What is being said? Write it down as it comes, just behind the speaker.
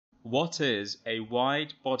What is a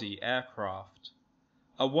wide-body aircraft?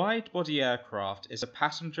 A wide-body aircraft is a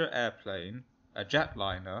passenger airplane, a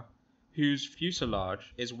jetliner, whose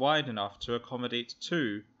fuselage is wide enough to accommodate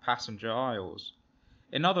two passenger aisles.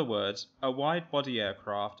 In other words, a wide-body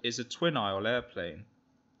aircraft is a twin-aisle airplane.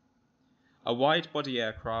 A wide-body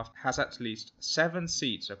aircraft has at least 7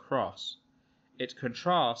 seats across. It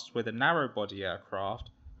contrasts with a narrow-body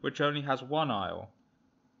aircraft, which only has one aisle.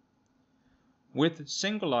 With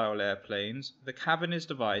single-aisle airplanes, the cabin is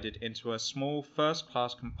divided into a small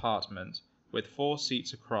first-class compartment with 4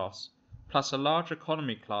 seats across, plus a large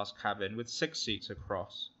economy-class cabin with 6 seats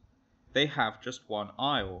across. They have just one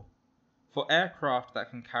aisle. For aircraft that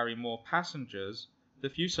can carry more passengers, the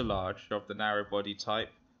fuselage of the narrow-body type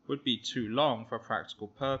would be too long for practical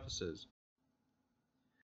purposes.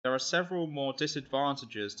 There are several more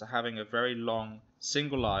disadvantages to having a very long,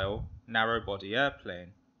 single-aisle, narrow-body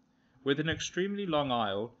airplane. With an extremely long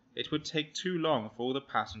aisle, it would take too long for all the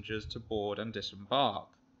passengers to board and disembark.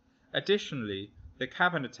 Additionally, the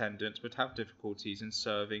cabin attendants would have difficulties in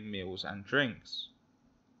serving meals and drinks.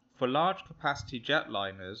 For large-capacity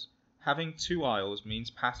jetliners, having 2 aisles means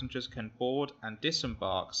passengers can board and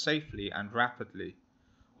disembark safely and rapidly,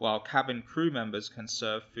 while cabin crew members can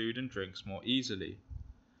serve food and drinks more easily.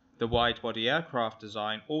 The wide-body aircraft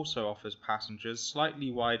design also offers passengers slightly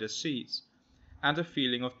wider seats and a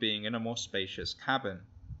feeling of being in a more spacious cabin.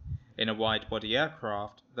 In a wide-body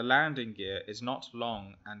aircraft, the landing gear is not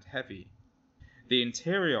long and heavy. The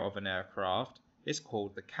interior of an aircraft is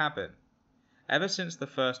called the cabin. Ever since the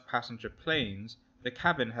first passenger planes, the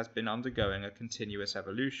cabin has been undergoing a continuous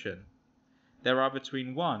evolution. There are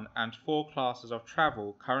between 1 and 4 classes of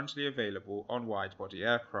travel currently available on wide-body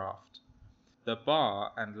aircraft. The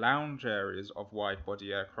bar and lounge areas of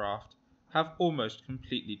wide-body aircraft have almost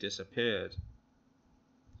completely disappeared.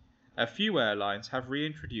 A few airlines have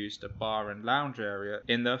reintroduced a bar and lounge area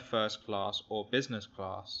in their first class or business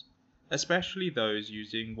class, especially those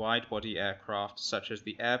using wide-body aircraft such as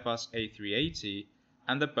the Airbus A380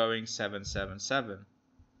 and the Boeing 777.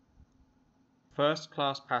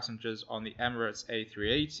 First-class passengers on the Emirates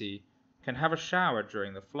A380 can have a shower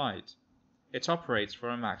during the flight. It operates for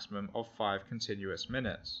a maximum of 5 continuous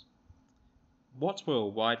minutes. What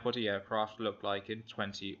will wide-body aircraft look like in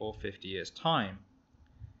 20 or 50 years' time?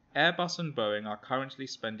 Airbus and Boeing are currently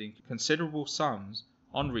spending considerable sums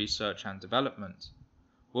on research and development.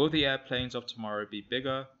 Will the airplanes of tomorrow be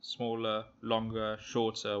bigger, smaller, longer,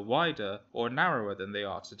 shorter, wider, or narrower than they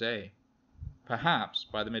are today? Perhaps,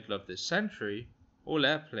 by the middle of this century, all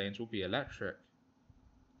airplanes will be electric.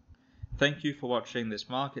 Thank you for watching this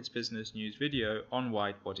Markets Business News video on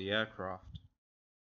wide-body aircraft.